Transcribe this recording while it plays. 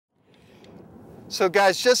So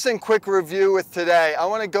guys, just in quick review with today, I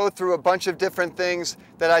want to go through a bunch of different things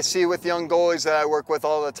that I see with young goalies that I work with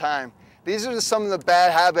all the time. These are just some of the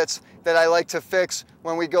bad habits that I like to fix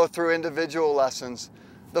when we go through individual lessons.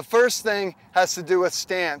 The first thing has to do with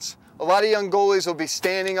stance. A lot of young goalies will be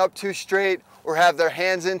standing up too straight or have their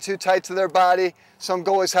hands in too tight to their body. Some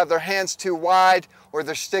goalies have their hands too wide or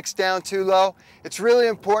their sticks down too low. It's really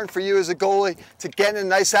important for you as a goalie to get in a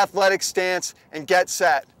nice athletic stance and get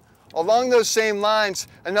set. Along those same lines,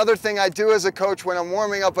 another thing I do as a coach when I'm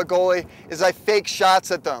warming up a goalie is I fake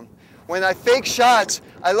shots at them. When I fake shots,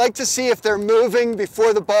 I like to see if they're moving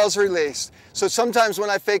before the ball's released. So sometimes when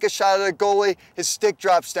I fake a shot at a goalie, his stick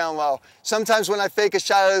drops down low. Sometimes when I fake a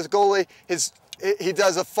shot at his goalie, he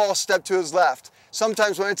does a false step to his left.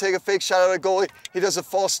 Sometimes when I take a fake shot at a goalie, he does a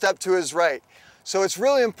false step to his right. So it's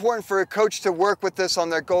really important for a coach to work with this on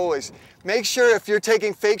their goalies. Make sure if you're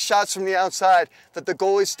taking fake shots from the outside that the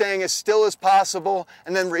goalie's staying as still as possible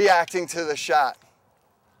and then reacting to the shot.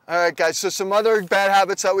 All right guys, so some other bad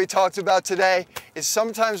habits that we talked about today is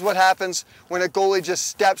sometimes what happens when a goalie just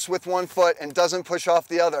steps with one foot and doesn't push off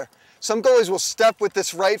the other. Some goalies will step with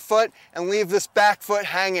this right foot and leave this back foot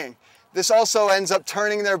hanging. This also ends up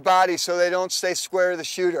turning their body so they don't stay square to the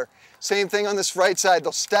shooter. Same thing on this right side.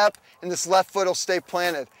 They'll step and this left foot will stay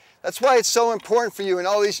planted. That's why it's so important for you in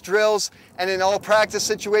all these drills and in all practice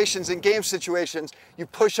situations and game situations. You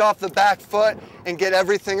push off the back foot and get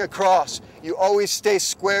everything across. You always stay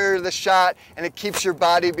square to the shot and it keeps your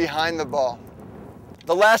body behind the ball.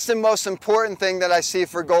 The last and most important thing that I see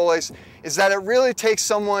for goalies is that it really takes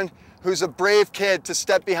someone who's a brave kid to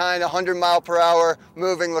step behind a 100-mile-per-hour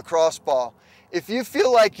moving lacrosse ball. If you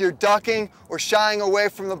feel like you're ducking or shying away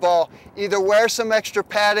from the ball, either wear some extra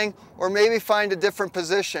padding or maybe find a different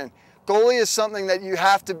position. Goalie is something that you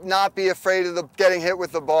have to not be afraid of getting hit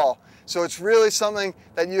with the ball. So it's really something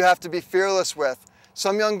that you have to be fearless with.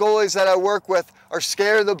 Some young goalies that I work with are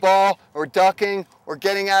scared of the ball or ducking or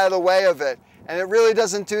getting out of the way of it. And it really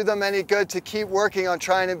doesn't do them any good to keep working on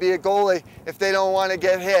trying to be a goalie if they don't want to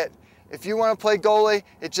get hit. If you want to play goalie,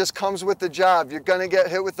 it just comes with the job. You're going to get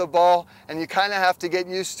hit with the ball and you kind of have to get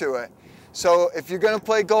used to it. So if you're going to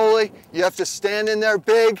play goalie, you have to stand in there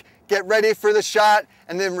big, get ready for the shot,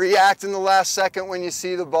 and then react in the last second when you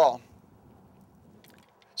see the ball.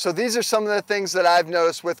 So these are some of the things that I've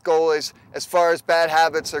noticed with goalies as far as bad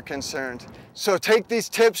habits are concerned. So take these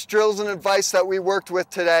tips, drills, and advice that we worked with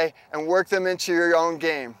today and work them into your own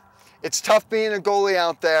game. It's tough being a goalie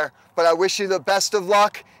out there, but I wish you the best of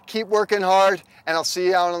luck. Keep working hard, and I'll see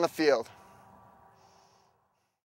you out on the field.